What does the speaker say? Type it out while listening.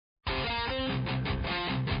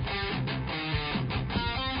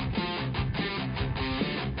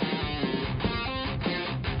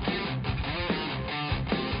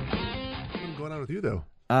do, though?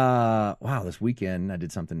 Wow, this weekend I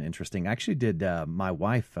did something interesting. I actually did, my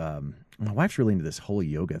wife's really into this whole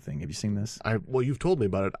yoga thing. Have you seen this? Well, you've told me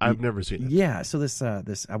about it. I've never seen it. Yeah. So this,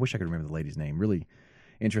 I wish I could remember the lady's name. Really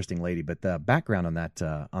interesting lady. But the background on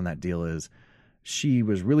that deal is she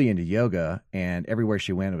was really into yoga, and everywhere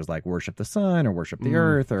she went, it was like worship the sun or worship the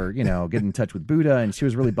earth or, get in touch with Buddha. And she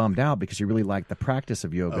was really bummed out because she really liked the practice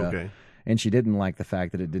of yoga. Okay. And she didn't like the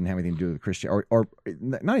fact that it didn't have anything to do with Christianity, or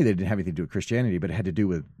not only that it didn't have anything to do with Christianity, but it had to do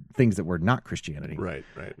with things that were not Christianity. Right.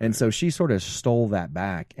 And so she sort of stole that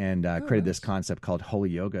back and created this concept called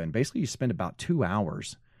holy yoga. And basically you spend about 2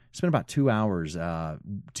 hours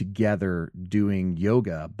together doing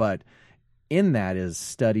yoga, but in that is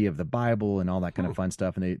study of the Bible and all that kind of fun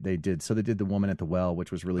stuff. And they did the woman at the well,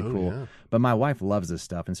 which was really cool. Yeah. But my wife loves this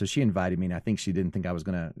stuff, and so she invited me, and I think she didn't think I was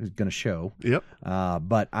gonna show. Yep.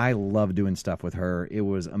 But I love doing stuff with her. It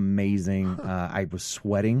was amazing. I was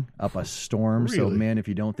sweating up a storm. Really? So man, if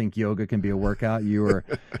you don't think yoga can be a workout, you are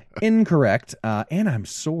incorrect. And I'm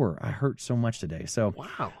sore. I hurt so much today. So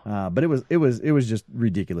wow. But it was just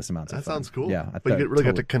ridiculous amounts of fun. That sounds cool. Yeah. But you really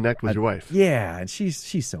got to connect with your wife. Yeah, and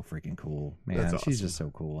she's so freaking cool. Man, that's awesome. She's just so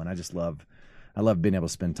cool, and I love being able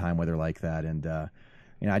to spend time with her like that. And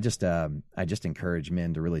I just encourage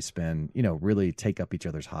men to really really take up each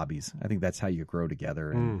other's hobbies. I think that's how you grow together,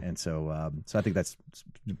 and so I think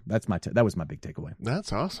that was my big takeaway.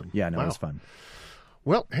 That's awesome. Yeah, no, wow. It was fun.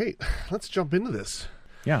 Well, hey, let's jump into this.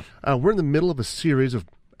 Yeah, we're in the middle of a series of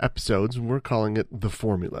episodes, and we're calling it The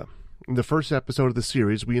Formula. In the first episode of the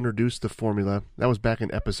series, we introduced the formula. That was back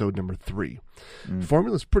in episode number 3. The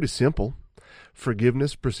formula is pretty simple.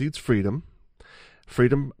 Forgiveness precedes freedom.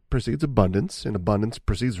 Freedom precedes abundance, and abundance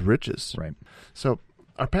precedes riches. Right. So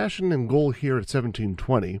our passion and goal here at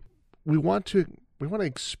 1720, we want to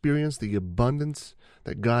experience the abundance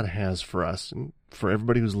that God has for us and for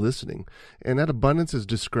everybody who's listening. And that abundance is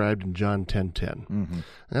described in John 10:10. And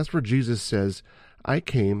that's where Jesus says, I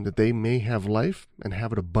came that they may have life and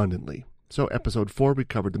have it abundantly. So episode 4, we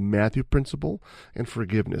covered the Matthew principle and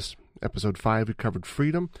forgiveness. Episode 5, we covered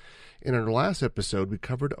freedom. In our last episode, we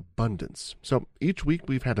covered abundance. So each week,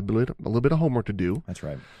 we've had a little bit of homework to do. That's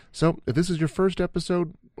right. So if this is your first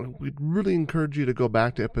episode, we'd really encourage you to go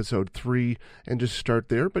back to episode 3 and just start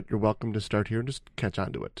there. But you're welcome to start here and just catch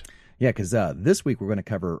on to it. Yeah, because this week we're going to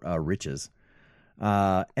cover riches.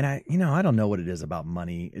 And I don't know what it is about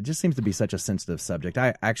money. It just seems to be such a sensitive subject.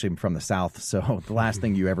 I actually am from the South, so the last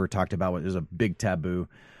thing you ever talked about was a big taboo.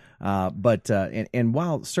 But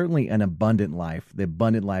while certainly an abundant life, the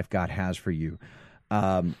abundant life God has for you,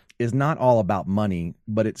 is not all about money,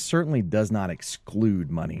 but it certainly does not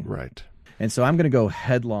exclude money. Right. And so I'm going to go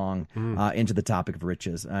headlong into the topic of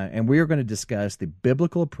riches, and we are going to discuss the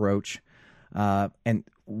biblical approach. And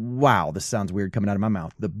wow, this sounds weird coming out of my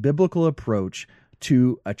mouth. The biblical approach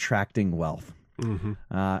to attracting wealth.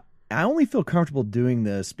 I only feel comfortable doing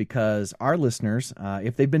this because our listeners,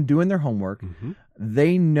 if they've been doing their homework,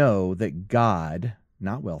 they know that God,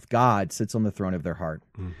 not wealth, God sits on the throne of their heart.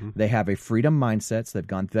 They have a freedom mindset, so they've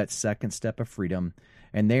gone through that second step of freedom,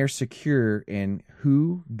 and they are secure in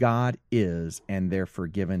who God is and their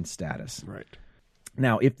forgiven status. Right.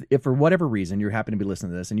 Now, if for whatever reason you happen to be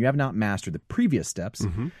listening to this and you have not mastered the previous steps,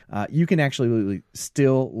 you can actually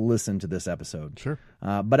still listen to this episode. Sure.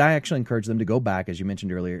 But I actually encourage them to go back, as you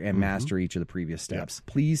mentioned earlier, and master each of the previous steps.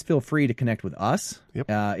 Yep. Please feel free to connect with us. Yep.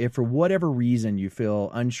 If for whatever reason you feel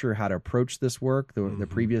unsure how to approach this work, the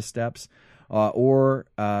previous steps, or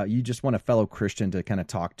you just want a fellow Christian to kind of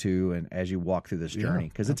talk to and as you walk through this journey,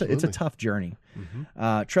 because it's a tough journey.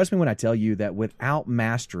 Trust me when I tell you that without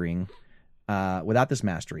this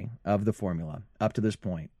mastery of the formula up to this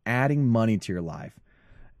point, adding money to your life,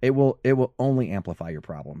 it will only amplify your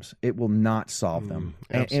problems. It will not solve them.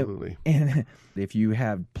 Absolutely. And if you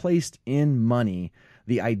have placed in money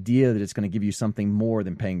the idea that it's going to give you something more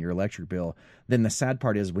than paying your electric bill, then the sad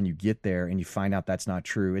part is when you get there and you find out that's not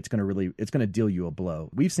true, it's going to deal you a blow.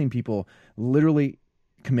 We've seen people literally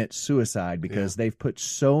commit suicide because they've put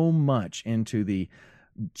so much into the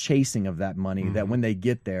chasing of that money that when they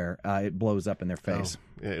get there, it blows up in their face.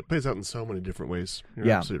 Oh, yeah, it plays out in so many different ways. You're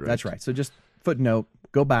yeah, absolutely right. That's right. So just footnote,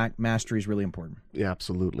 go back. Mastery is really important. Yeah,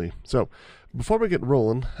 absolutely. So before we get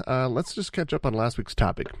rolling, let's just catch up on last week's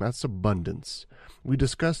topic. That's abundance. We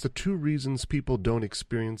discussed the 2 reasons people don't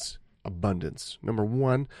experience abundance. Number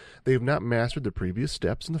 1, they have not mastered the previous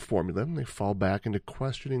steps in the formula, and they fall back into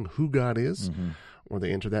questioning who God is, or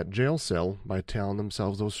they enter that jail cell by telling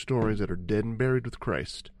themselves those stories that are dead and buried with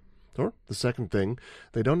Christ. Or the second thing,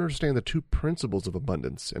 they don't understand the 2 principles of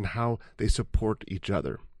abundance and how they support each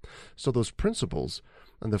other. So those principles,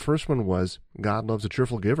 and the first one was God loves a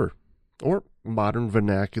cheerful giver. Or modern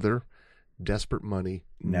vernacular, desperate money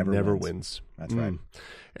never wins. That's right.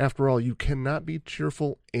 After all, you cannot be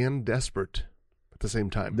cheerful and desperate at the same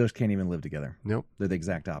time. Those can't even live together. Nope. They're the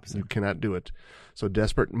exact opposite. You cannot do it. So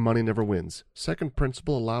desperate money never wins. Second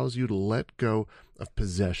principle allows you to let go of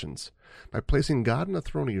possessions by placing God on the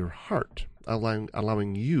throne of your heart,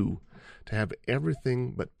 allowing you to have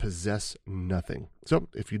everything but possess nothing. So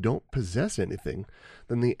if you don't possess anything,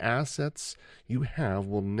 then the assets you have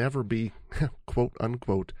will never be, quote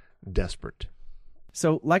unquote, desperate.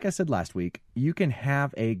 So, like I said last week, you can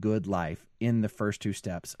have a good life in the first two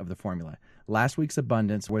steps of the formula. Last week's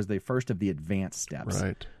abundance was the first of the advanced steps.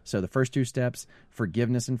 Right. So the first two steps,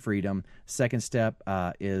 forgiveness and freedom. Second step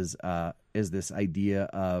is this idea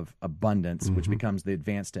of abundance, which becomes the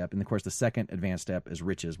advanced step. And of course, the second advanced step is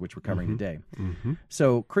riches, which we're covering today.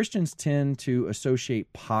 So Christians tend to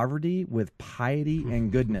associate poverty with piety and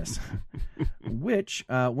goodness, which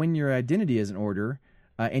when your identity is in order,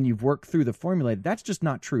 and you've worked through the formula, that's just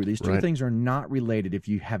not true. These two things are not related if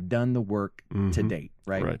you have done the work to date,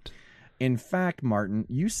 right? In fact, Martin,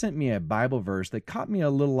 you sent me a Bible verse that caught me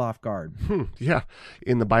a little off guard. Yeah.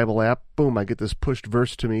 In the Bible app, boom, I get this pushed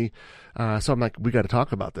verse to me. So I'm like, we got to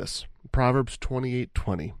talk about this. Proverbs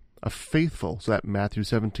 28:20. So that Matthew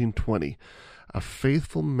 17:20. A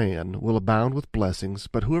faithful man will abound with blessings,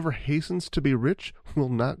 but whoever hastens to be rich will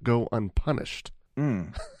not go unpunished.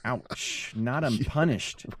 Ouch. Not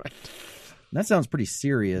unpunished. Right. That sounds pretty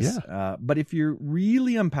serious. Yeah. But if you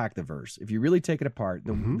really unpack the verse, if you really take it apart,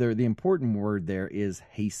 the important word there is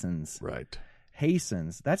hastens. Right.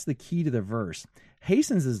 Hastens. That's the key to the verse.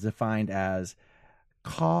 Hastens is defined as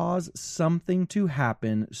cause something to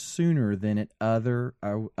happen sooner than it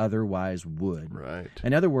otherwise would. Right.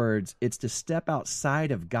 In other words, it's to step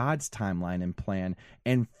outside of God's timeline and plan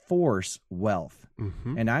and force wealth.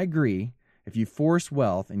 And I agree. If you force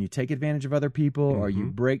wealth and you take advantage of other people or you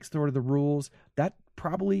break sort of the rules, that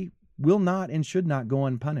probably will not and should not go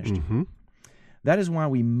unpunished. That is why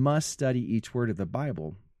we must study each word of the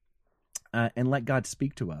Bible and let God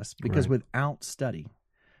speak to us. Because without study,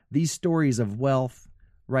 these stories of wealth,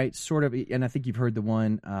 right, sort of, and I think you've heard the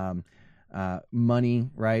one, money,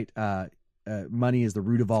 right? Money is the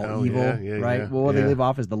root of all evil, right? Well, they live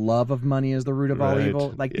off as the love of money is the root of all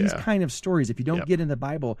evil. Like these kind of stories, if you don't get in the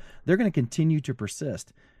Bible, they're going to continue to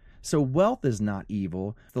persist. So wealth is not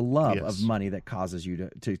evil. It's the love of money that causes you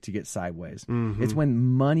to get sideways. It's when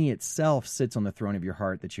money itself sits on the throne of your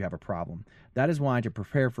heart that you have a problem. That is why to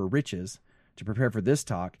prepare for riches, to prepare for this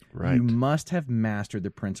talk, you must have mastered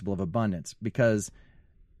the principle of abundance. Because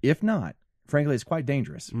if not, frankly, it's quite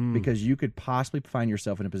dangerous because you could possibly find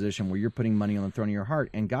yourself in a position where you're putting money on the throne of your heart.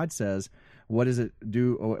 And God says, what does it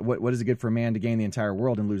do? What is it good for a man to gain the entire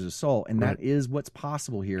world and lose his soul? And that is what's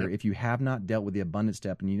possible here if you have not dealt with the abundant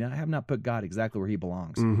step and you have not put God exactly where he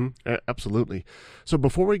belongs. Absolutely. So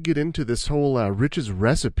before we get into this whole riches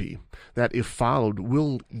recipe that, if followed,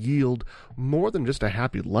 will yield more than just a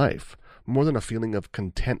happy life, more than a feeling of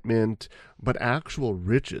contentment, but actual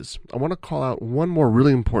riches, I want to call out one more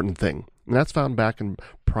really important thing. And that's found back in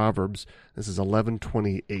Proverbs. This is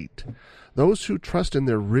 11:28. Those who trust in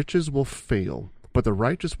their riches will fail, but the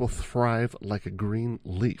righteous will thrive like a green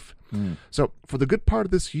leaf. So for the good part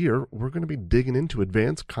of this year, we're going to be digging into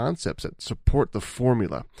advanced concepts that support the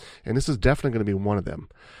formula. And this is definitely going to be one of them.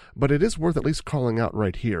 But it is worth at least calling out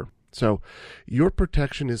right here. So your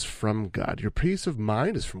protection is from God. Your peace of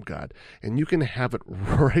mind is from God, and you can have it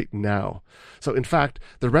right now. So in fact,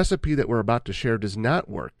 the recipe that we're about to share does not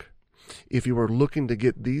work. If you are looking to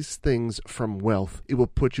get these things from wealth, it will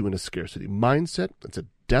put you in a scarcity mindset. It's a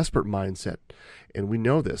desperate mindset, and we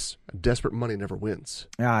know this. Desperate money never wins.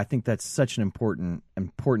 Yeah, I think that's such an important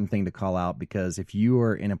thing to call out, because if you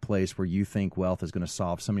are in a place where you think wealth is going to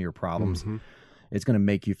solve some of your problems, it's going to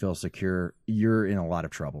make you feel secure, you're in a lot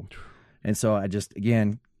of trouble. And so I just,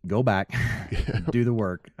 again, go back, do the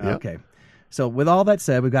work. Okay. So with all that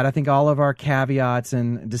said, we've got, I think, all of our caveats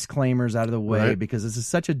and disclaimers out of the way, because this is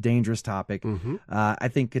such a dangerous topic. I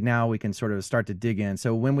think now we can sort of start to dig in.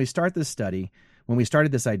 So when we start this study, when we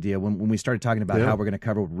started this idea, when we started talking about how we're going to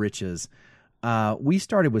cover riches, we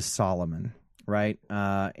started with Solomon, right?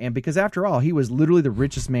 And because after all, he was literally the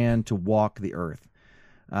richest man to walk the earth.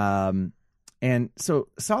 And so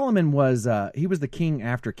Solomon was, he was the king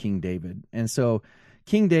after King David. And so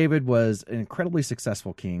King David was an incredibly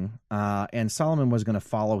successful king, and Solomon was going to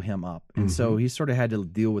follow him up. And so he sort of had to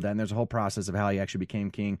deal with that. And there's a whole process of how he actually became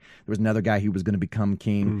king. There was another guy who was going to become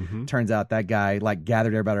king. Turns out that guy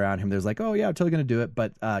gathered everybody around him. There's oh, yeah, I'm totally going to do it.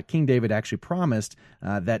 But King David actually promised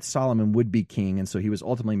that Solomon would be king. And so he was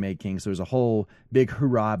ultimately made king. So there's a whole big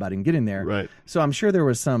hoorah about him getting there. Right. So I'm sure there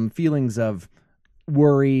was some feelings of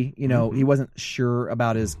worry. He wasn't sure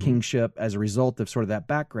about his kingship as a result of sort of that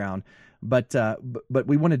background. But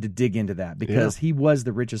we wanted to dig into that because he was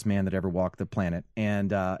the richest man that ever walked the planet,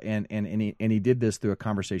 and he did this through a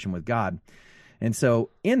conversation with God. And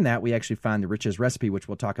so in that, we actually find the riches recipe, which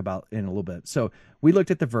we'll talk about in a little bit. So we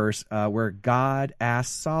looked at the verse where God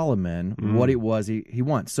asked Solomon what it was he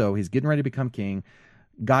wants. So he's getting ready to become king.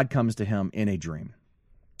 God comes to him in a dream.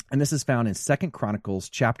 And this is found in 2 Chronicles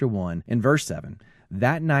chapter 1 in verse 7.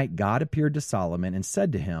 That night God appeared to Solomon and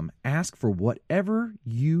said to him, ask for whatever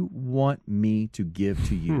you want me to give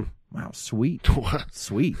to you. Wow, sweet.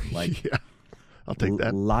 Sweet. Yeah, I'll take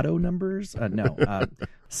that. Lotto numbers? No.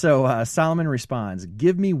 So Solomon responds,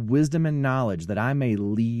 give me wisdom and knowledge that I may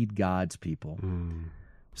lead God's people.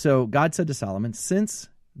 So God said to Solomon, since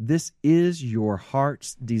this is your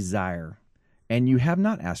heart's desire, and you have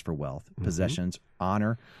not asked for wealth, possessions,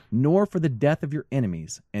 honor, nor for the death of your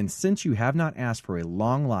enemies, and since you have not asked for a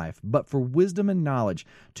long life, but for wisdom and knowledge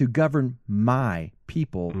to govern my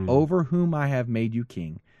people over whom I have made you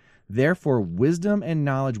king, therefore wisdom and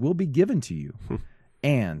knowledge will be given to you,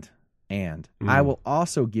 and I will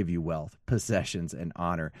also give you wealth, possessions, and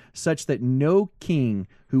honor, such that no king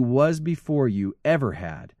who was before you ever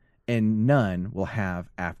had, and none will have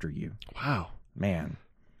after you. Wow. Man.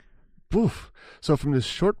 Oof. So from this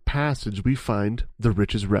short passage, we find the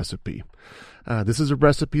riches recipe. This is a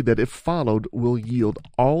recipe that, if followed, will yield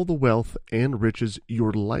all the wealth and riches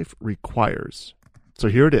your life requires. So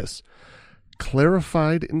here it is.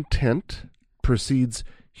 Clarified intent precedes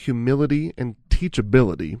humility and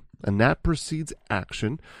teachability, and that precedes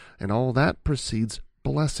action, and all that precedes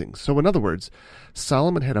blessings. So in other words,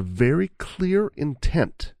 Solomon had a very clear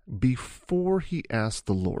intent before he asked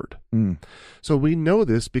the Lord. So we know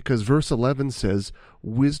this because verse 11 says,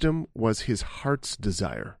 wisdom was his heart's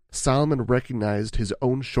desire. Solomon recognized his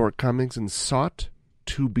own shortcomings and sought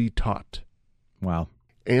to be taught. Wow.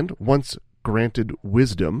 And once granted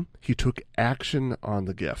wisdom, he took action on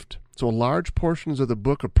the gift. So large portions of the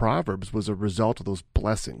book of Proverbs was a result of those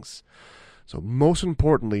blessings. So most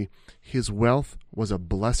importantly, his wealth was a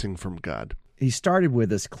blessing from God. He started with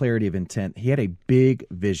this clarity of intent. He had a big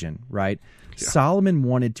vision, right? Yeah. Solomon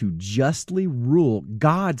wanted to justly rule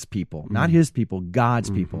God's people, not his people,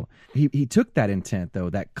 God's people. He took that intent,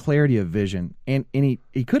 though, that clarity of vision, and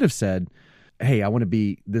he could have said, hey, I want to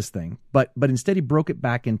be this thing. But instead he broke it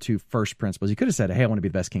back into first principles. He could have said, hey, I want to be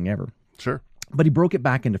the best king ever. Sure. But he broke it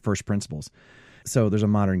back into first principles. So there's a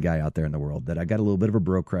modern guy out there in the world that I got a little bit of a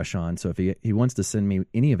bro crush on. So if he wants to send me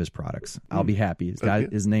any of his products, I'll be happy.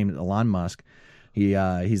 His name is Elon Musk. He's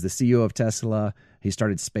the CEO of Tesla. He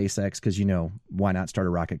started SpaceX because, why not start a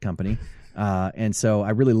rocket company? And so I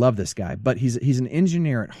really love this guy. But he's an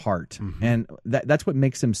engineer at heart, and that's what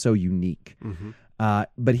makes him so unique.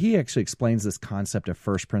 But he actually explains this concept of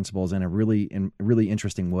first principles in a really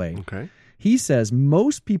interesting way. Okay. He says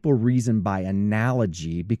most people reason by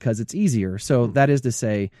analogy because it's easier. So that is to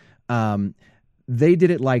say, they did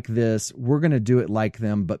it like this, we're going to do it like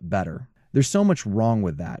them, but better. There's so much wrong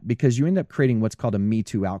with that because you end up creating what's called a Me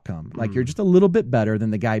Too outcome. Like you're just a little bit better than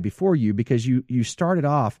the guy before you because you started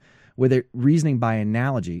off with it reasoning by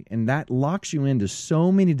analogy, and that locks you into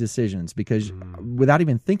so many decisions because without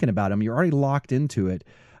even thinking about them, you're already locked into it.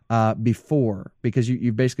 Before, because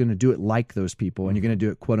you're basically going to do it like those people, and you're going to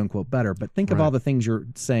do it quote unquote better. But think of all the things you're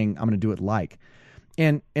saying, I'm going to do it like,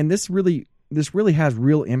 and this really has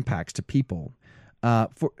real impacts to people.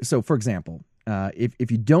 For example,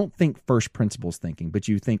 if you don't think first principles thinking, but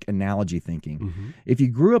you think analogy thinking, if you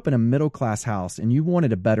grew up in a middle class house and you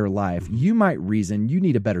wanted a better life, you might reason you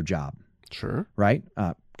need a better job. Sure, right?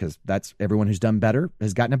 Because that's everyone who's done better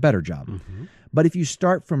has gotten a better job. But if you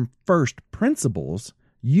start from first principles,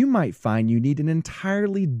 you might find you need an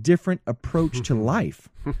entirely different approach to life,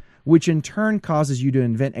 which in turn causes you to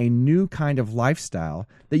invent a new kind of lifestyle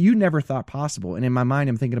that you never thought possible. And in my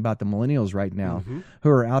mind, I'm thinking about the millennials right now who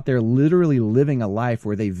are out there literally living a life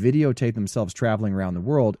where they videotape themselves traveling around the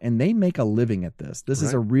world, and they make a living at this. This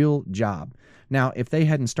is a real job. Now, if they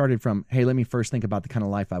hadn't started from, hey, let me first think about the kind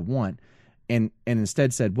of life I want, and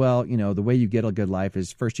instead said, well, the way you get a good life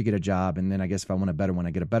is first you get a job, and then I guess if I want a better one,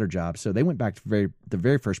 I get a better job. So they went back to the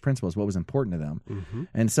very first principles, what was important to them. Mm-hmm.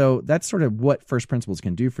 And so that's sort of what first principles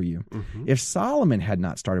can do for you. Mm-hmm. If Solomon had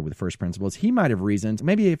not started with first principles, he might have reasoned,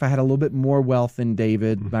 maybe if I had a little bit more wealth than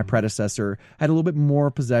David, my predecessor, had a little bit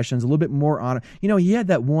more possessions, a little bit more honor. He had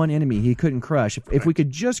that one enemy he couldn't crush. If we could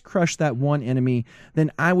just crush that one enemy,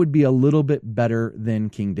 then I would be a little bit better than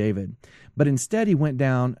King David. But instead, he went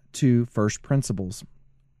down to first principles.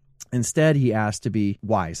 Instead, he asked to be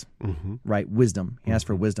wise, right? Wisdom. He asked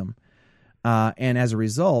for wisdom. And as a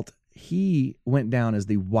result, he went down as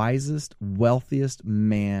the wisest, wealthiest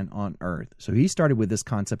man on earth. So he started with this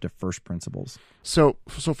concept of first principles. So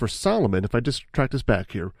for Solomon, if I just track this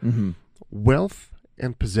back here, wealth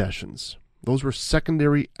and possessions, those were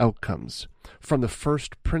secondary outcomes from the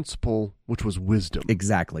first principle, which was wisdom.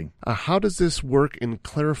 Exactly. How does this work in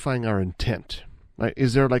clarifying our intent? Right?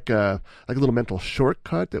 Is there like a little mental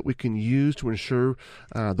shortcut that we can use to ensure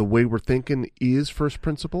the way we're thinking is first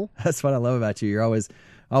principle? That's what I love about you. You're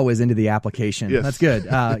always into the application. Yes. That's good.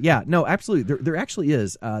 Yeah, no, absolutely. There actually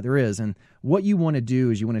is. There is. And what you want to do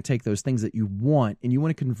is you want to take those things that you want and you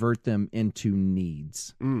want to convert them into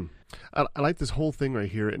needs. I like this whole thing right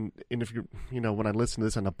here. And if when I listen to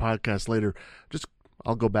this on a podcast later,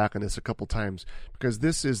 I'll go back on this a couple times because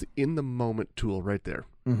this is in the moment tool right there.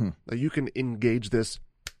 Now you can engage this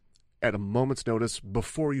at a moment's notice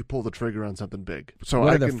before you pull the trigger on something big. So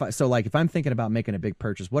like if I'm thinking about making a big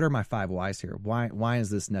purchase, what are my 5 whys here? Why is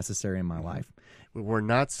this necessary in my life? We're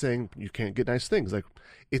not saying you can't get nice things. Like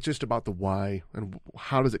it's just about the why and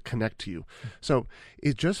how does it connect to you. So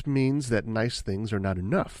it just means that nice things are not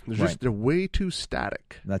enough. They're way too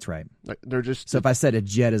static. That's right. Like they're just. So if I set a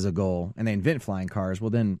jet as a goal and they invent flying cars, well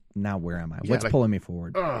then now where am I? What's pulling me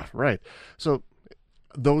forward? Right. So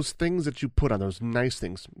those things that you put on, those nice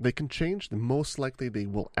things, they can change. Most likely they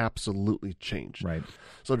will absolutely change. Right.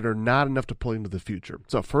 So they're not enough to pull you into the future.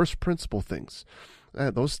 So first principle things,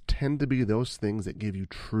 those tend to be those things that give you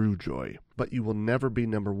true joy. But you will never be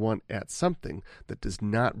number one at something that does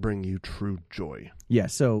not bring you true joy. Yeah,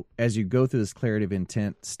 so as you go through this clarity of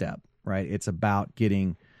intent step, right, it's about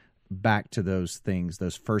getting back to those things,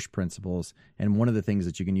 those first principles, and one of the things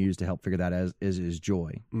that you can use to help figure that out is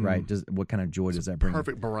joy, right? What kind of joy does that bring?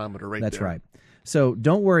 Perfect barometer right there. That's right. So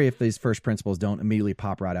don't worry if these first principles don't immediately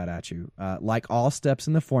pop right out at you. Like all steps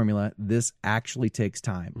in the formula, this actually takes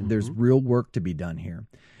time. There's real work to be done here.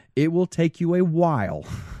 It will take you a while.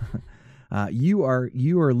 You are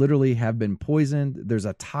literally have been poisoned. There's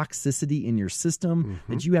a toxicity in your system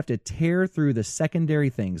that you have to tear through the secondary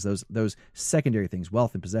things, those secondary things,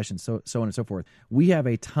 wealth and possessions, so on and so forth. We have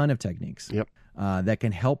a ton of techniques that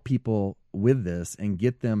can help people with this and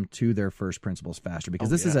get them to their first principles faster because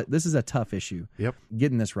this is a tough issue. Yep.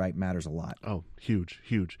 Getting this right matters a lot. Oh, huge.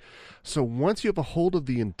 So once you have a hold of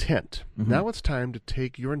the intent, now it's time to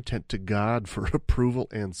take your intent to God for approval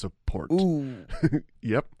and support. Ooh.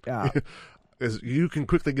 Yep. Yeah. As you can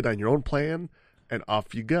quickly get on your own plan and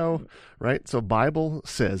off you go, right? So Bible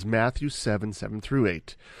says, Matthew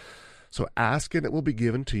 7:7-8. So ask and it will be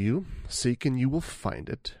given to you. Seek and you will find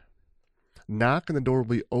it. Knock and the door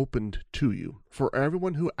will be opened to you. For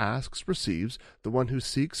everyone who asks receives, the one who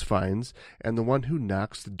seeks finds, and the one who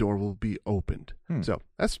knocks the door will be opened. So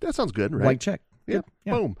that sounds good, right? White check. Yeah.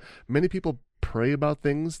 Boom. Many people pray about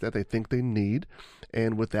things that they think they need,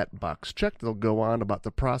 and with that box checked, they'll go on about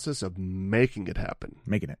the process of making it happen.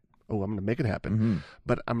 Making it. Oh, I'm going to make it happen.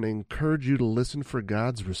 But I'm going to encourage you to listen for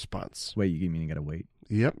God's response. Wait, you mean you got to wait?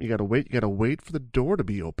 Yep, you got to wait. You got to wait for the door to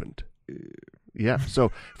be opened. Yeah,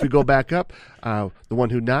 so if we go back up, the one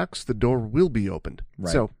who knocks, the door will be opened.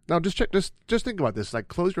 Right. So now just think about this. Like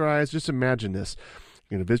close your eyes, just imagine this.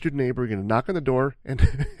 You're going to visit your neighbor, you're going to knock on the door,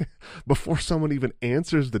 and before someone even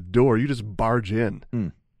answers the door, you just barge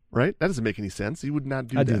in. Right? That doesn't make any sense. You would not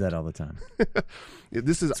do that. I do that all the time.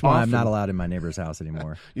 This is That's why I'm not allowed in my neighbor's house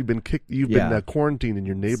anymore. You've been kicked. You've been quarantined in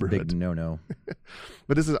your neighborhood. It's a big no-no.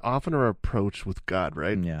 But this is often our approach with God,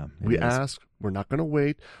 right? Yeah. We ask. We're not going to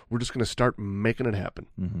wait. We're just going to start making it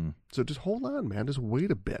happen. So just hold on, man. Just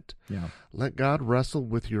wait a bit. Yeah. Let God wrestle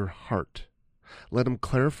with your heart. Let him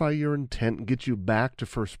clarify your intent and get you back to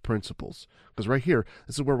first principles. Because right here,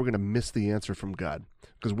 this is where we're going to miss the answer from God.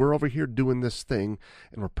 Because we're over here doing this thing,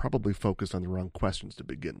 and we're probably focused on the wrong questions to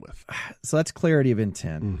begin with. So that's clarity of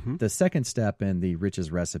intent. The second step in the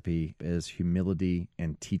riches recipe is humility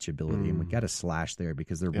and teachability. And we got a slash there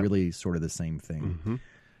because they're really sort of the same thing.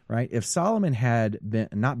 Right? If Solomon had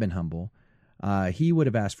not been humble, he would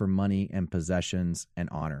have asked for money and possessions and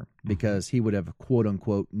honor because he would have, quote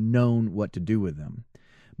unquote, known what to do with them.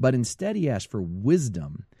 But instead he asked for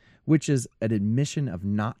wisdom, which is an admission of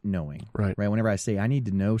not knowing. Right. Whenever I say I need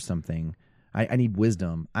to know something, I need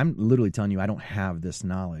wisdom, I'm literally telling you I don't have this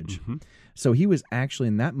knowledge. Mm-hmm. So he was actually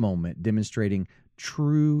in that moment demonstrating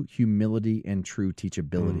true humility and true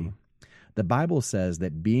teachability. The Bible says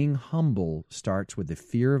that being humble starts with the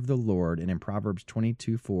fear of the Lord, and in Proverbs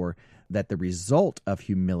 22:4, that the result of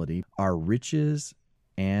humility are riches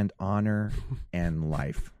and honor and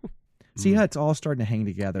life. See how it's all starting to hang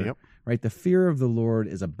together? Yep. Right? The fear of the Lord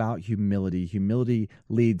is about humility. Humility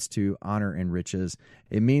leads to honor and riches.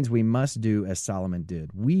 It means we must do as Solomon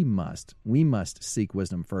did. We must seek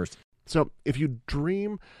wisdom first. So if your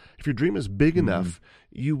dream is big enough,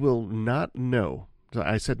 you will not know. So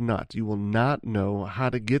I said not. You will not know how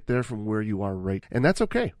to get there from where you are right. And that's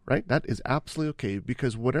okay, right? That is absolutely okay,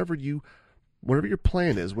 because whatever your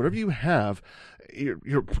plan is, whatever you have,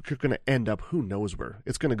 you're going to end up who knows where.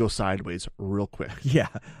 It's going to go sideways real quick. Yeah,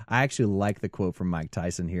 I actually like the quote from Mike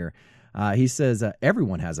Tyson here. He says,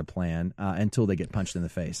 everyone has a plan until they get punched in the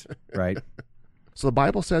face, right? So the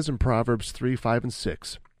Bible says in Proverbs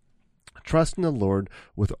 3:5-6, trust in the Lord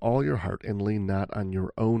with all your heart and lean not on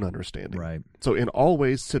your own understanding. Right. So in all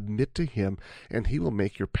ways submit to him, and he will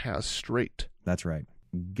make your paths straight. That's right.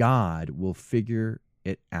 God will figure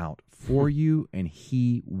it out for you, and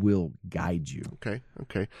he will guide you. Okay.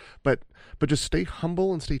 But just stay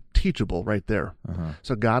humble and stay teachable right there.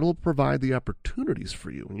 So God will provide the opportunities for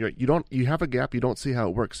you. And you have a gap, you don't see how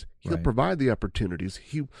it works. He'll provide the opportunities.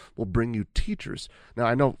 He will bring you teachers. Now,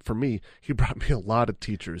 I know for me, he brought me a lot of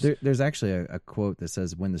teachers. There's actually a quote that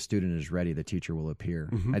says, when the student is ready, the teacher will appear.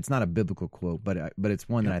 It's not a biblical quote, but it's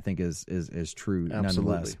one that I think is true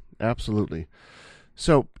nonetheless. Absolutely.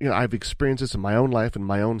 So, I've experienced this in my own life and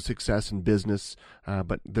my own success in business,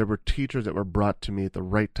 but there were teachers that were brought to me at the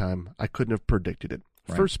right time. I couldn't have predicted it.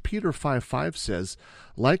 Right. 1 Peter 5:5 says,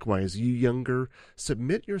 likewise, ye younger,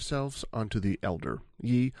 submit yourselves unto the elder.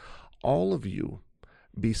 Ye, all of you,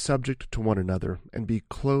 be subject to one another, and be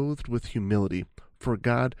clothed with humility. For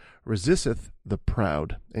God resisteth the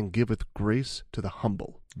proud, and giveth grace to the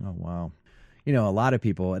humble. Oh, wow. A lot of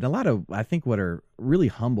people, and I think what are really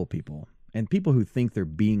humble people, and people who think they're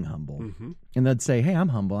being humble, and they'd say, hey, I'm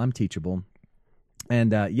humble, I'm teachable.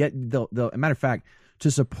 And yet, they'll, a matter of fact, to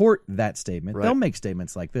support that statement, they'll make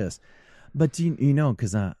statements like this. But,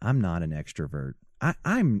 because I'm not an extrovert.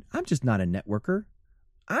 I'm just not a networker.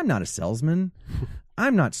 I'm not a salesman.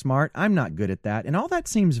 I'm not smart. I'm not good at that. And all that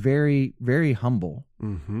seems very, very humble.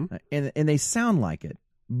 And they sound like it.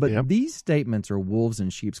 But these statements are wolves in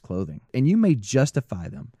sheep's clothing, and you may justify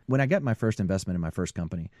them. When I got my first investment in my first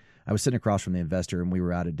company, I was sitting across from the investor, and we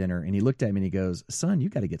were out at dinner, and he looked at me and he goes, son, you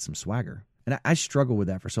got to get some swagger. And I struggled with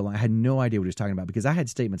that for so long. I had no idea what he was talking about, because I had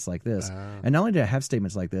statements like this. And not only did I have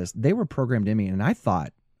statements like this, they were programmed in me, and I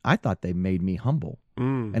thought they made me humble.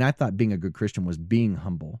 And I thought being a good Christian was being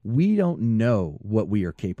humble. We don't know what we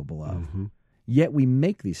are capable of, yet we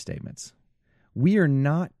make these statements. We are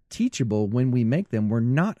not teachable when we make them. We're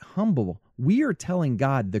not humble. We are telling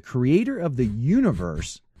God, the creator of the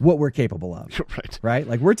universe, what we're capable of. Right?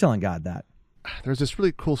 Like, we're telling God that. There's this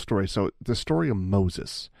really cool story. So the story of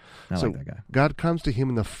Moses. I like that guy. God comes to him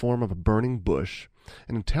in the form of a burning bush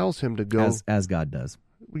and tells him to go. As God does.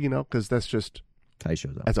 Because that's just. How he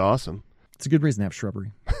shows up. That's awesome. It's a good reason to have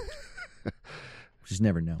shrubbery. We just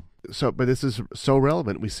never know. So, but this is so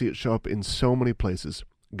relevant. We see it show up in so many places.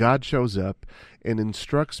 God shows up and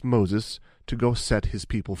instructs Moses to go set his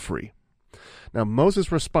people free. Now, Moses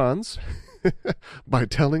responds by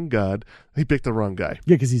telling God he picked the wrong guy.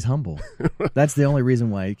 Yeah, because he's humble. That's the only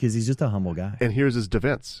reason why, because he's just a humble guy. And here's his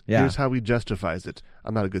defense. Yeah. Here's how he justifies it.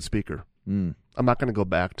 I'm not a good speaker. I'm not going to go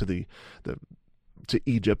back to to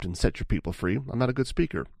Egypt and set your people free. I'm not a good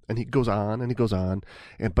speaker. And he goes on and he goes on.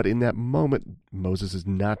 But in that moment, Moses is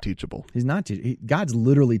not teachable. He's not God's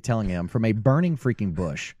literally telling him from a burning freaking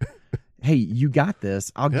bush, hey, you got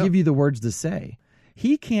this. I'll give you the words to say.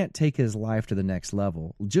 He can't take his life to the next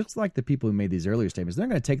level. Just like the people who made these earlier statements, they're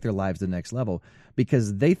going to take their lives to the next level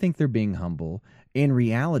because they think they're being humble. In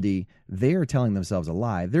reality, they are telling themselves a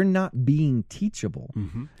lie. They're not being teachable.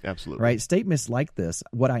 Absolutely. Right? Statements like this,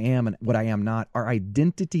 what I am and what I am not, are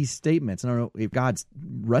identity statements. I don't know if God's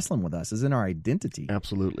wrestling with us, is in our identity.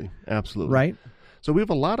 Absolutely. Right? So we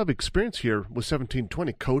have a lot of experience here with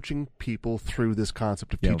 1720 coaching people through this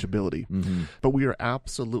concept of teachability. But we are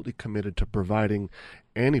absolutely committed to providing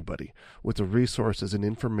anybody with the resources and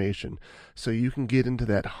information so you can get into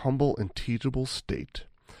that humble and teachable state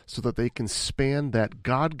so that they can span that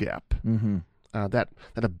God gap that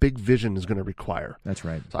a big vision is going to require. That's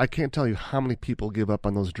right. So I can't tell you how many people give up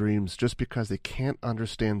on those dreams just because they can't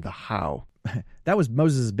understand the how. That was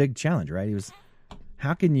Moses' big challenge, right? He was,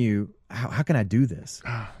 how can I do this?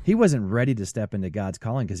 He wasn't ready to step into God's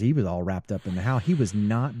calling because he was all wrapped up in the how. He was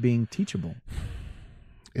not being teachable.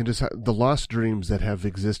 And just the lost dreams that have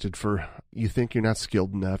existed for, you think you're not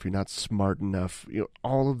skilled enough, you're not smart enough,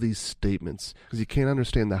 all of these statements, because you can't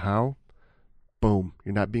understand the how. Boom,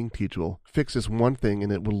 you're not being teachable. Fix this one thing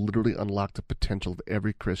and it will literally unlock the potential of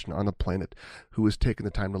every Christian on the planet who has taken the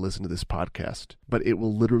time to listen to this podcast. But it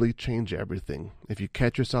will literally change everything. If you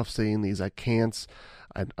catch yourself saying these, I can't,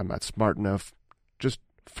 I'm not smart enough, just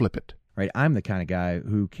flip it. Right, I'm the kind of guy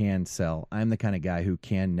who can sell. I'm the kind of guy who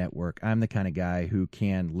can network. I'm the kind of guy who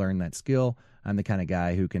can learn that skill. I'm the kind of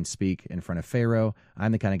guy who can speak in front of Pharaoh.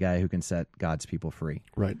 I'm the kind of guy who can set God's people free.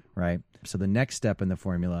 Right. So the next step in the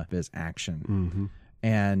formula is action. Mm-hmm.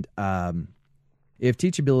 And if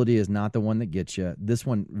teachability is not the one that gets you, this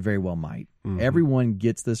one very well might. Mm-hmm. Everyone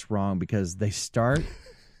gets this wrong because they start,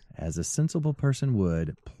 as a sensible person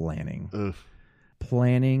would, planning. Ugh.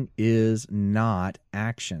 Planning is not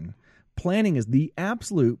action. Planning is the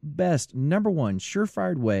absolute best, number one,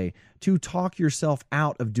 surefire way to talk yourself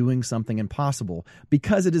out of doing something impossible,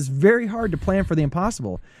 because it is very hard to plan for the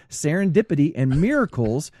impossible. Serendipity and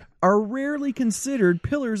miracles are rarely considered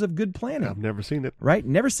pillars of good planning. I've never seen it. Right?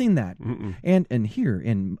 Never seen that. Mm-mm. And here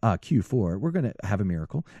in Q4, we're going to have a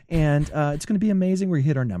miracle, and it's going to be amazing. We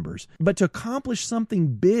hit our numbers. But to accomplish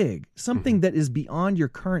something big, something that is beyond your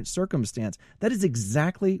current circumstance, that is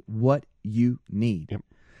exactly what you need. Yep.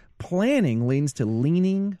 Planning leads to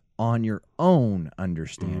leaning on your own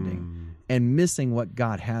understanding and missing what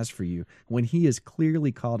God has for you when he has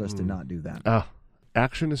clearly called us to not do that.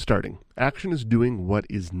 Action is starting. Action is doing what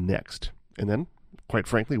is next. And then, quite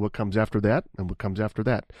frankly, what comes after that and what comes after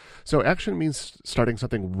that. So action means starting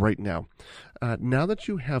something right now. Now that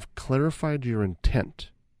you have clarified your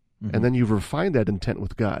intent, and then you've refined that intent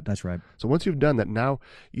with God. That's right. So once you've done that, now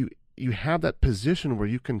you have that position where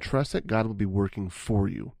you can trust that God will be working for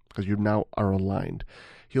you, because you now are aligned.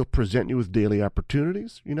 He'll present you with daily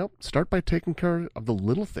opportunities. Start by taking care of the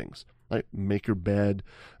little things, like make your bed,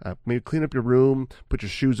 maybe clean up your room, put your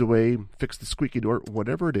shoes away, fix the squeaky door,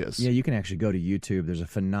 whatever it is. Yeah, you can actually go to YouTube. There's a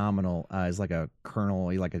phenomenal, he's like a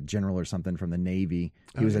colonel, like a general or something from the Navy.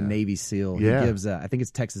 He was a Navy SEAL. Yeah. He gives, I think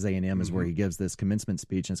it's Texas A&M is where he gives this commencement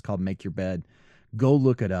speech, and it's called Make Your Bed. Go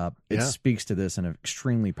look it up. It speaks to this in an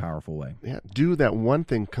extremely powerful way. Yeah, do that one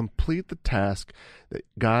thing. Complete the task that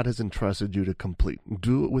God has entrusted you to complete.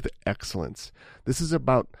 Do it with excellence. This is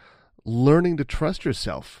about learning to trust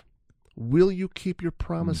yourself. Will you keep your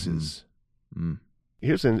promises?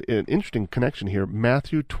 Here's an interesting connection here.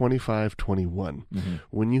 Matthew 25:21.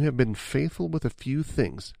 When you have been faithful with a few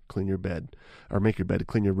things, clean your bed, or make your bed,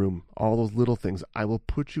 clean your room, all those little things, I will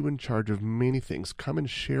put you in charge of many things. Come and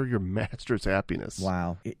share your master's happiness.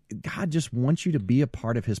 Wow. God just wants you to be a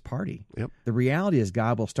part of his party. Yep. The reality is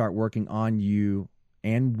God will start working on you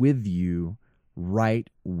and with you right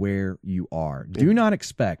where you are. Do not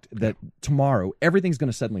expect that tomorrow everything's going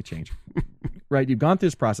to suddenly change. Right? You've gone through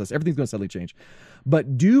this process. Everything's going to suddenly change.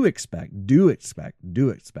 But do expect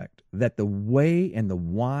that the way and the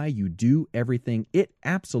why you do everything, it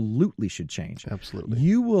absolutely should change. Absolutely.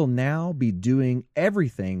 You will now be doing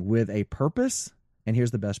everything with a purpose, and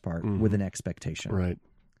here's the best part, with an expectation. Right.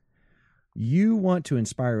 You want to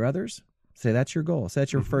inspire others? Say that's your goal. Say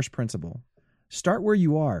that's your first principle. Start where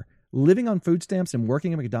you are. Living on food stamps and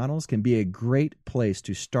working at McDonald's can be a great place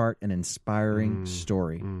to start an inspiring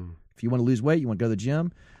story. If you want to lose weight, you want to go to the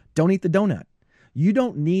gym, don't eat the donut. You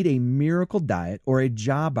don't need a miracle diet or a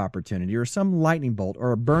job opportunity or some lightning bolt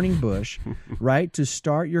or a burning bush, right, to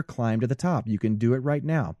start your climb to the top. You can do it right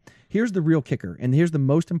now. Here's the real kicker, and here's the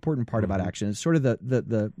most important part about action. It's sort of the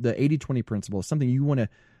 80-20 principle, something you want to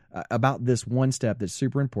about this one step that's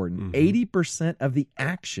super important. 80% of the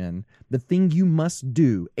action, the thing you must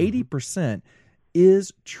do, 80%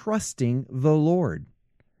 is trusting the Lord.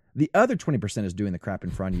 The other 20% is doing the crap in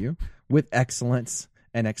front of you with excellence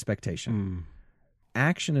and expectation.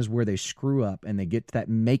 Action is where they screw up and they get to that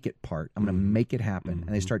make it part. I'm going to make it happen.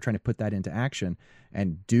 And they start trying to put that into action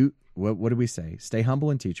and do, what do we say? Stay humble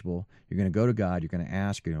and teachable. You're going to go to God. You're going to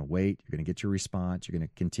ask. You're going to wait. You're going to get your response. You're going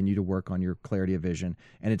to continue to work on your clarity of vision.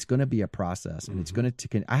 And it's going to be a process. And it's going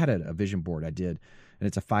to, I had a vision board I did, and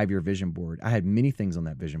it's a 5-year vision board. I had many things on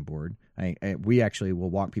that vision board. We actually will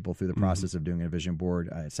walk people through the process of doing a vision board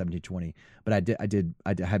at 1720. But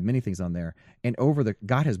I had many things on there. And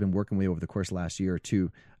God has been working with me over the course of the last year or two.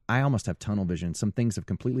 I almost have tunnel vision. Some things have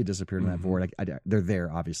completely disappeared on that board. They're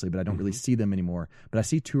there, obviously, but I don't really see them anymore. But I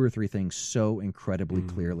see 2 or 3 things so incredibly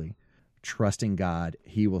clearly. Trusting God,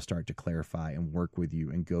 he will start to clarify and work with you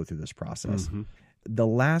and go through this process. The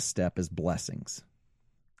last step is blessings.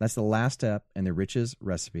 That's the last step, and the riches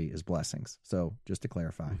recipe is blessings. So just to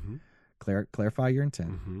clarify, clarify your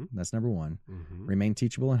intent. That's number one. Remain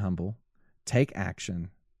teachable and humble. Take action,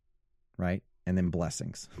 right? And then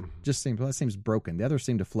blessings. That seems broken. The others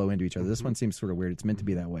seem to flow into each other. This one seems sort of weird. It's meant to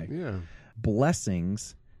be that way. Yeah.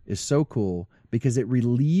 Blessings is so cool because it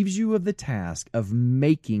relieves you of the task of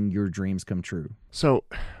making your dreams come true. So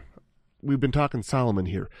we've been talking Solomon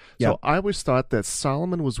here. So I always thought that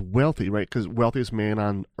Solomon was wealthy, right? Because wealthiest man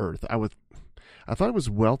on earth. I thought he was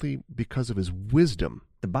wealthy because of his wisdom.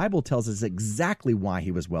 The Bible tells us exactly why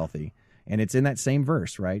he was wealthy. And it's in that same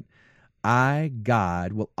verse, right? I,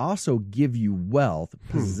 God, will also give you wealth,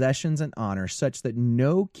 possessions, and honor, such that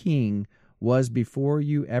no king was before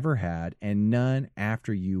you ever had, and none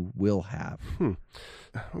after you will have.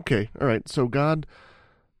 Okay, all right. So God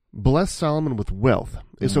blessed Solomon with wealth.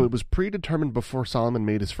 So it was predetermined before Solomon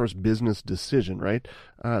made his first business decision, right?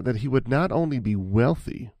 That he would not only be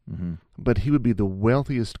wealthy, but he would be the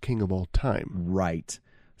wealthiest king of all time. Right.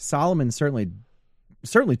 Solomon certainly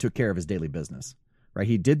took care of his daily business. Right,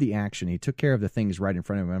 he did the action. He took care of the things right in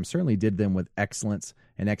front of him. Certainly did them with excellence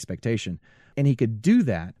and expectation. And he could do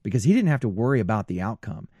that because he didn't have to worry about the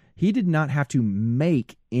outcome. He did not have to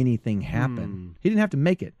make anything happen. He didn't have to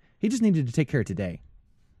make it. He just needed to take care of today.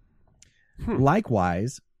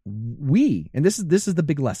 Likewise, and this is the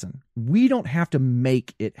big lesson, we don't have to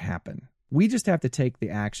make it happen. We just have to take the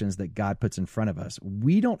actions that God puts in front of us.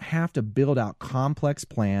 We don't have to build out complex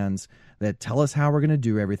plans that tell us how we're going to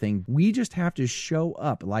do everything. We just have to show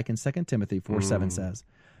up, like in 2 Timothy 4:7 says.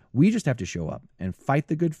 We just have to show up and fight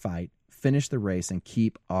the good fight, finish the race, and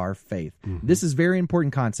keep our faith. This is a very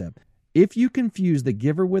important concept. If you confuse the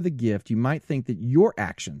giver with a gift, you might think that your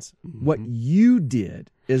actions, what you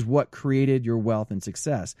did, is what created your wealth and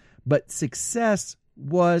success. But success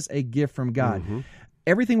was a gift from God.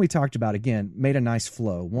 Everything we talked about, again, made a nice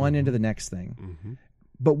flow, one into the next thing.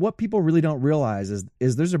 But what people really don't realize is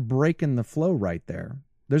there's a break in the flow right there.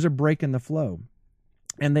 There's a break in the flow.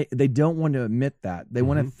 And they don't want to admit that. They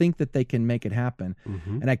want to think that they can make it happen.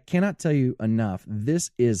 And I cannot tell you enough, this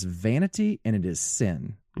is vanity and it is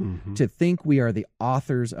sin. To think we are the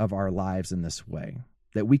authors of our lives in this way,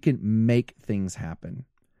 that we can make things happen.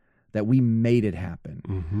 That we made it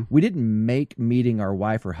happen. We didn't make meeting our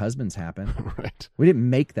wife or husbands happen. Right. We didn't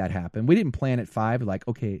make that happen. We didn't plan at 5, like,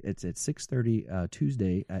 okay, it's at 6:30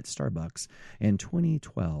 Tuesday at Starbucks. In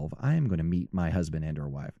 2012, I am going to meet my husband and or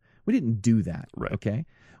wife. We didn't do that, right. Okay?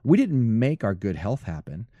 We didn't make our good health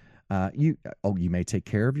happen. You may take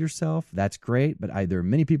care of yourself. That's great, but there are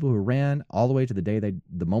many people who ran all the way to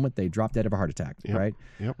the moment they dropped dead of a heart attack, right?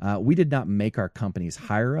 We did not make our companies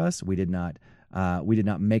hire us. We did not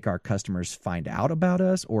make our customers find out about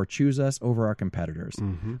us or choose us over our competitors.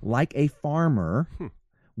 Like a farmer,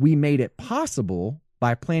 we made it possible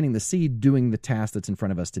by planting the seed, doing the task that's in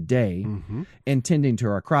front of us today, and tending to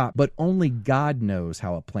our crop. But only God knows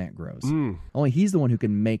how a plant grows. Only He's the one who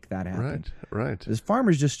can make that happen. Right. This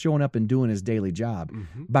farmer's just showing up and doing his daily job.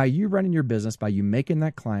 By you running your business, by you making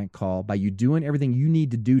that client call, by you doing everything you need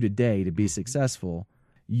to do today to be successful,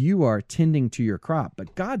 you are tending to your crop,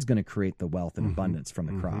 but God's going to create the wealth and abundance from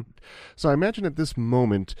the crop. So I imagine at this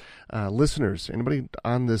moment, listeners, anybody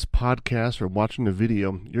on this podcast or watching the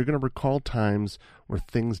video, you're going to recall times where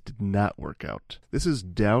things did not work out. This is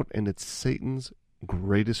doubt, and it's Satan's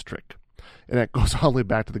greatest trick. And that goes all the way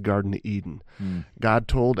back to the Garden of Eden. God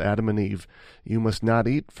told Adam and Eve, you must not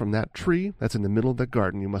eat from that tree that's in the middle of the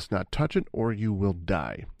garden. You must not touch it or you will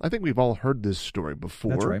die. I think we've all heard this story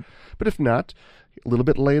before. That's right. But if not, a little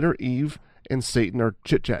bit later, Eve and Satan are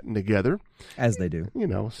chit-chatting together. As they do.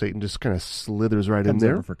 Satan just kind of slithers right Comes in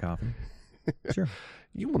there. Over for coffee. Sure.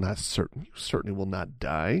 You certainly will not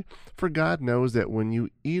die, for God knows that when you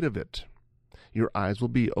eat of it, your eyes will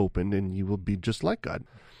be opened and you will be just like God.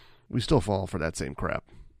 We still fall for that same crap.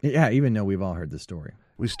 Yeah, even though we've all heard the story.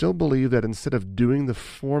 We still believe that instead of doing the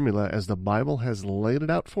formula as the Bible has laid it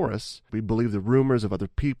out for us, we believe the rumors of other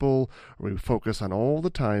people, or we focus on all the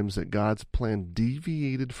times that God's plan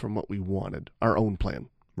deviated from what we wanted, our own plan.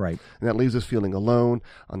 Right. And that leaves us feeling alone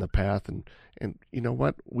on the path. And you know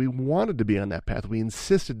what? We wanted to be on that path. We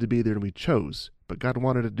insisted to be there and we chose. But God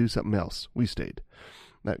wanted to do something else. We stayed.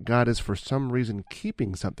 That God is for some reason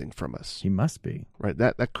keeping something from us. He must be. Right.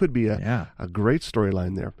 That could be a great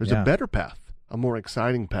storyline there. There's a better path, a more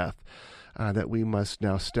exciting path, that we must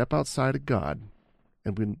now step outside of God,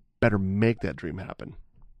 and we better make that dream happen.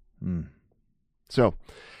 So,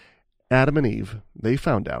 Adam and Eve, they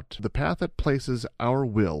found out the path that places our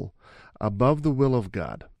will above the will of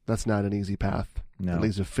God. That's not an easy path. No. It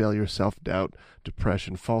leads to failure, self-doubt,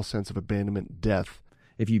 depression, false sense of abandonment, death.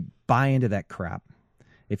 If you buy into that crap,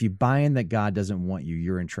 If you buy in that God doesn't want you,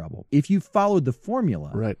 you're in trouble. If you followed the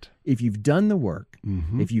formula, Right. if you've done the work,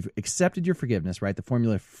 Mm-hmm. if you've accepted your forgiveness, right? The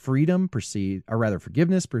formula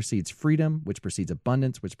forgiveness precedes freedom, which precedes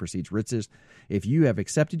abundance, which precedes riches. If you have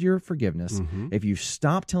accepted your forgiveness, if you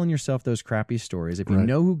stop telling yourself those crappy stories, if you Right.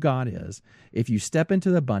 know who God is, if you step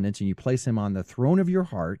into the abundance and you place him on the throne of your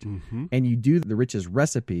heart and you do the riches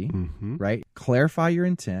recipe, right? Clarify your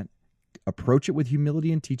intent, approach it with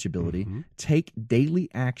humility and teachability, take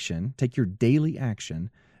your daily action,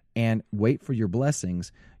 and wait for your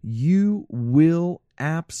blessings, you will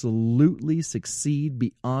absolutely succeed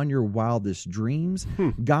beyond your wildest dreams.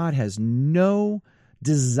 God has no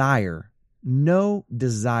desire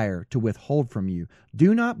to withhold from you.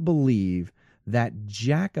 Do not believe that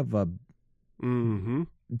jack of a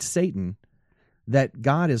Satan, that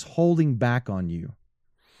God is holding back on you.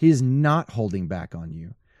 He is not holding back on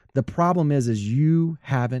you. The problem is you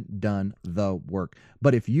haven't done the work.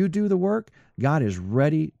 But if you do the work, God is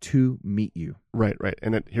ready to meet you. Right.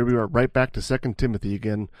 And here we are right back to 2 Timothy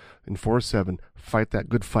again in 4:7. Fight that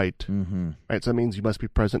good fight. Right. So that means you must be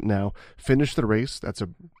present now. Finish the race.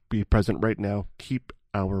 Be present right now. Keep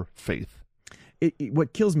our faith.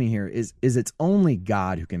 What kills me here is it's only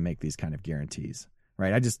God who can make these kind of guarantees,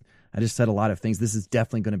 right? I just said a lot of things. This is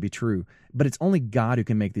definitely going to be true, but it's only God who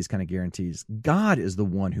can make these kind of guarantees. God is the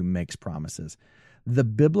one who makes promises.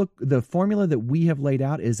 The formula that we have laid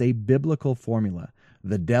out is a biblical formula.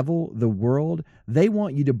 The devil, the world, they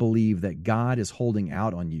want you to believe that God is holding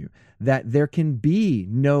out on you, that there can be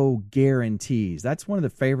no guarantees. That's one of the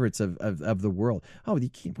favorites of the world. Oh, we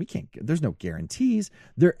can't, there's no guarantees.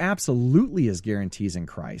 There absolutely is guarantees in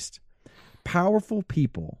Christ. Powerful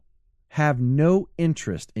people have no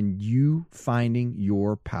interest in you finding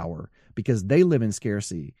your power because they live in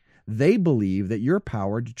scarcity. They believe that your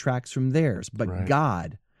power detracts from theirs. But Right.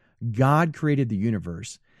 God created the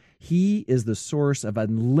universe. He is the source of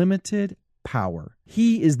unlimited power.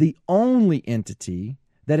 He is the only entity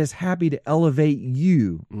that is happy to elevate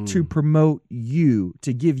you, to promote you,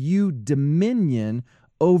 to give you dominion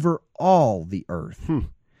over all the earth.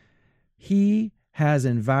 He has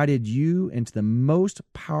invited you into the most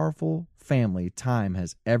powerful family time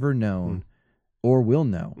has ever known or will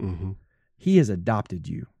know. He has adopted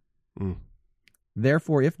you.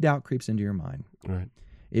 Therefore, if doubt creeps into your mind, Right.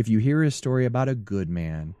 if you hear a story about a good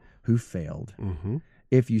man who failed,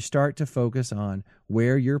 if you start to focus on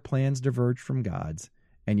where your plans diverged from God's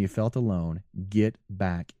and you felt alone, get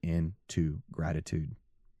back into gratitude.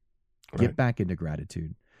 Get Right. back into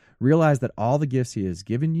gratitude. Realize that all the gifts He has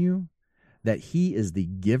given you, that He is the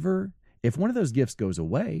giver. If one of those gifts goes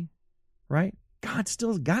away, right, God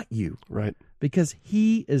still got you Right. because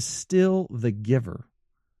He is still the giver,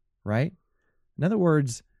 right? In other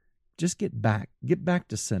words, just get back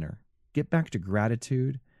to center, get back to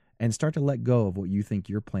gratitude, and start to let go of what you think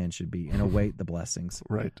your plan should be and await the blessings,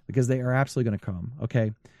 Right. because they are absolutely going to come.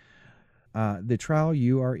 Okay, the trial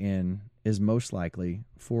you are in is most likely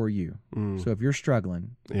for you. So if you're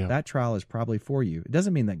struggling, Yeah. that trial is probably for you. It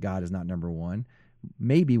doesn't mean that God is not number one.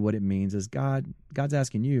 Maybe what it means is God's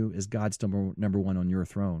asking you, is God still number one on your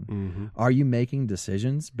throne? Are you making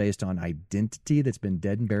decisions based on identity that's been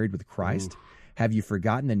dead and buried with Christ? Have you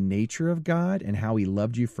forgotten the nature of God and how He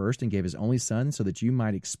loved you first and gave His only Son so that you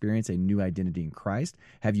might experience a new identity in Christ?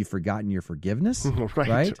 Have you forgotten your forgiveness?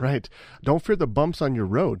 Right. Don't fear the bumps on your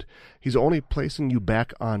road. He's only placing you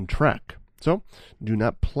back on track. So do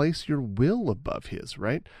not place your will above His,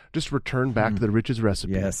 right? Just return back to the riches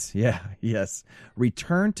recipe. Yes.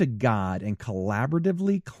 Return to God and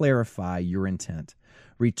collaboratively clarify your intent.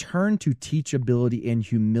 Return to teachability and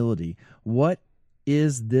humility. What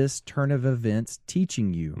is this turn of events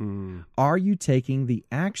teaching you? Are you taking the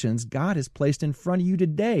actions God has placed in front of you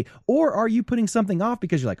today? Or are you putting something off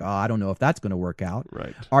because you're like, I don't know if that's going to work out?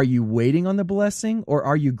 Right. Are you waiting on the blessing, or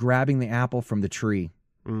are you grabbing the apple from the tree?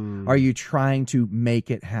 Are you trying to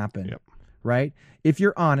make it happen? Yep. Right? If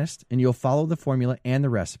you're honest and you'll follow the formula and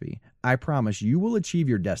the recipe, I promise you will achieve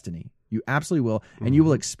your destiny. You absolutely will. And you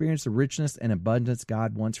will experience the richness and abundance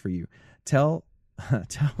God wants for you. Tell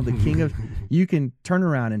the king of, you can turn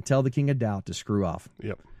around and tell the king of doubt to screw off.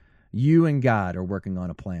 Yep. You and God are working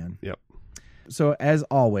on a plan. Yep. So as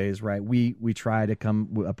always, right, we try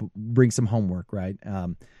to bring some homework, right?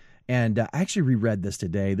 And I actually reread this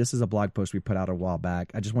today. This is a blog post we put out a while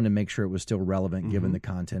back. I just wanted to make sure it was still relevant given the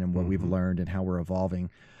content and what we've learned and how we're evolving.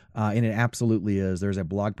 And it absolutely is. There's a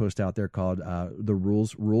blog post out there called The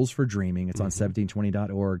Rules for Dreaming. It's on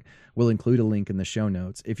 1720.org. We'll include a link in the show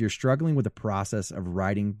notes. If you're struggling with the process of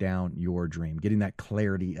writing down your dream, getting that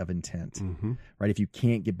clarity of intent, right? If you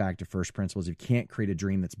can't get back to first principles, if you can't create a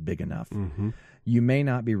dream that's big enough, you may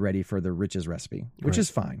not be ready for the riches recipe, which is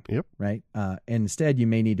fine, right? Instead, you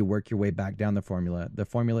may need to work your way back down the formula. The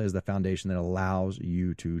formula is the foundation that allows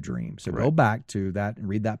you to dream. So go back to that and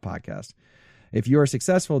read that podcast. If you are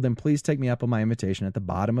successful, then please take me up on my invitation at the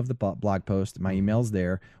bottom of the blog post. My email's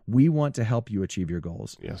there. We want to help you achieve your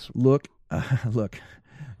goals. Yes. Look,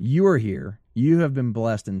 you are here. You have been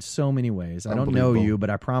blessed in so many ways. I don't know you, but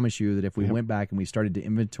I promise you that if we went back and we started to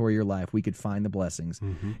inventory your life, we could find the blessings.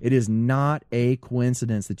 It is not a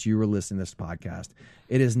coincidence that you were listening to this podcast.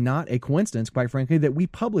 It is not a coincidence, quite frankly, that we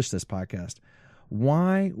published this podcast.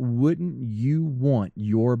 Why wouldn't you want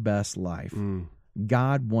your best life?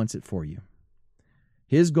 God wants it for you.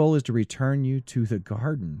 His goal is to return you to the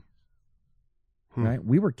garden, right?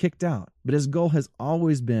 We were kicked out, but his goal has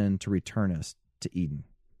always been to return us to Eden.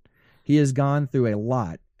 He has gone through a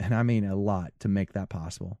lot, and I mean a lot, to make that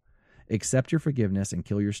possible. Accept your forgiveness and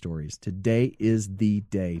kill your stories. Today is the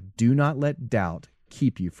day. Do not let doubt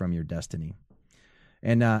keep you from your destiny.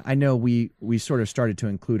 And I know we sort of started to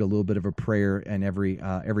include a little bit of a prayer in every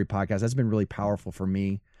podcast. That's been really powerful for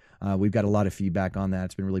me. We've got a lot of feedback on that.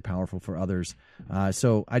 It's been really powerful for others.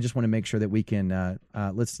 So I just want to make sure that we can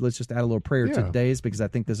let's just add a little prayer to today's, because I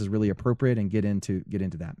think this is really appropriate, and get into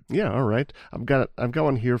that. Yeah, all right. I've got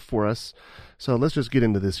one here for us. So let's just get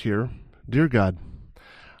into this here. Dear God,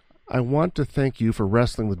 I want to thank you for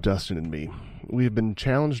wrestling with Dustin and me. We have been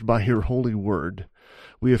challenged by your holy word.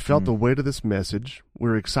 We have felt the weight of this message.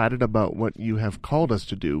 We're excited about what you have called us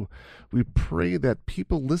to do. We pray that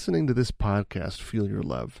people listening to this podcast feel your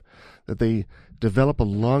love, that they develop a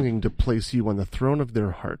longing to place you on the throne of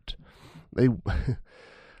their heart.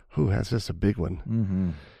 That's just a big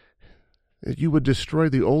one. That you would destroy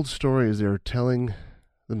the old stories they are telling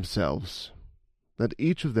themselves, that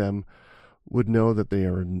each of them would know that they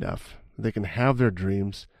are enough, they can have their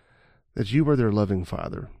dreams, that you are their loving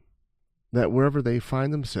Father, that wherever they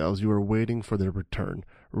find themselves, you are waiting for their return,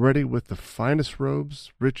 ready with the finest robes,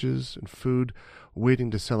 riches, and food, waiting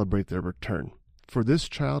to celebrate their return. For this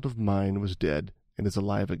child of mine was dead and is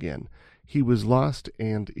alive again. He was lost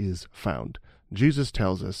and is found. Jesus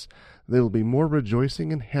tells us there will be more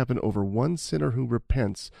rejoicing in heaven over one sinner who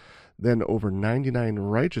repents than over 99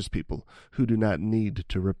 righteous people who do not need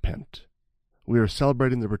to repent. We are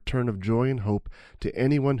celebrating the return of joy and hope to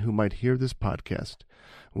anyone who might hear this podcast.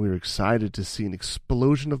 We are excited to see an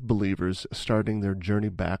explosion of believers starting their journey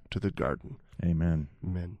back to the garden. Amen.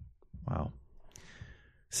 Amen. Wow.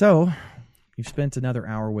 So, you've spent another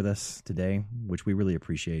hour with us today, which we really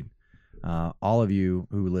appreciate. All of you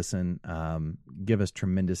who listen, give us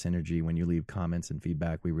tremendous energy when you leave comments and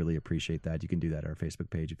feedback. We really appreciate that. You can do that on our Facebook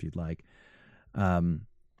page if you'd like.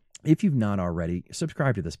 If you've not already,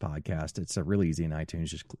 subscribe to this podcast. It's really easy in iTunes.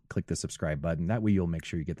 Just click the subscribe button. That way you'll make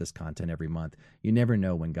sure you get this content every month. You never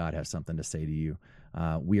know when God has something to say to you.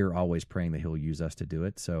 We are always praying that he'll use us to do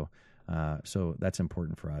it. So that's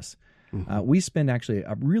important for us. We spend actually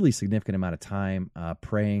a really significant amount of time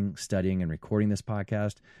praying, studying, and recording this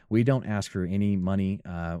podcast. We don't ask for any money.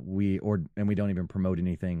 And we don't even promote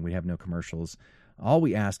anything. We have no commercials. All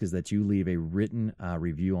we ask is that you leave a written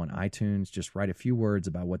review on iTunes. Just write a few words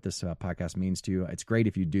about what this podcast means to you. It's great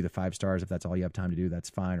if you do the 5 stars. If that's all you have time to do,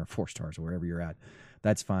 that's fine. Or 4 stars, or wherever you're at,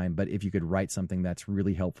 that's fine. But if you could write something that's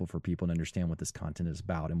really helpful for people to understand what this content is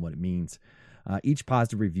about and what it means. Each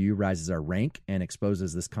positive review rises our rank and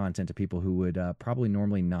exposes this content to people who would probably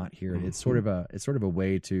normally not hear it. It's sort of a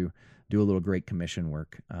way to do a little Great Commission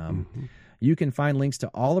work. You can find links to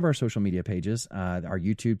all of our social media pages, our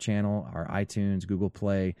YouTube channel, our iTunes, Google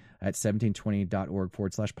Play at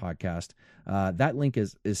 1720.org/podcast. That link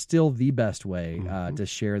is still the best way to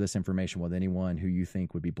share this information with anyone who you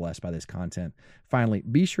think would be blessed by this content. Finally,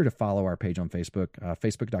 be sure to follow our page on Facebook,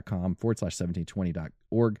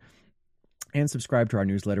 facebook.com/1720.org. And subscribe to our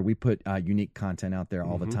newsletter. We put unique content out there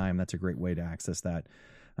all the time. That's a great way to access that.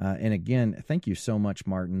 And again, thank you so much,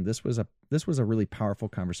 Martin. This was a really powerful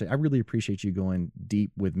conversation. I really appreciate you going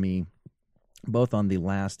deep with me, both on the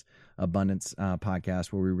last abundance podcast,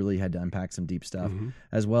 where we really had to unpack some deep stuff,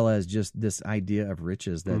 as well as just this idea of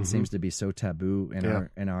riches that seems to be so taboo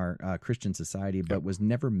in our Christian society, but was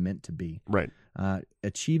never meant to be. Right.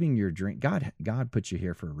 Achieving your dream, God put you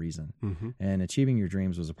here for a reason, and achieving your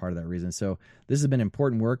dreams was a part of that reason. So this has been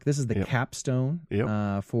important work. This is the capstone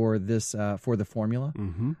for this for the formula.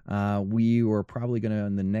 We were probably going to,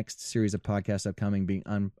 in the next series of podcasts upcoming, be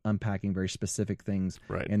unpacking very specific things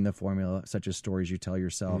in the formula, such as stories you tell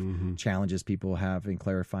yourself, challenges people have in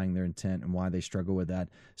clarifying their intent and why they struggle with that.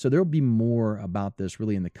 So there will be more about this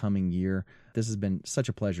really in the coming year. This has been such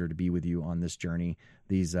a pleasure to be with you on this journey.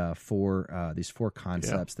 These four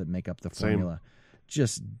concepts that make up the formula,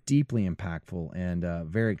 just deeply impactful and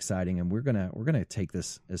very exciting. And we're gonna take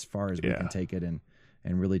this as far as we can take it, and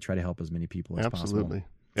really try to help as many people as possible. Absolutely.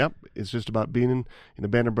 Yep. It's just about being in a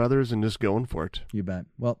band of brothers and just going for it. You bet.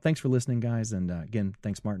 Well, thanks for listening, guys, and again,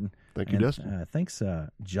 thanks, Martin. Thank you, Dustin. Thanks,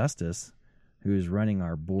 Justice, who's running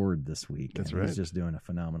our board this week. That's and right. He's just doing a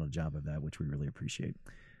phenomenal job of that, which we really appreciate.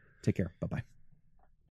 Take care. Bye-bye.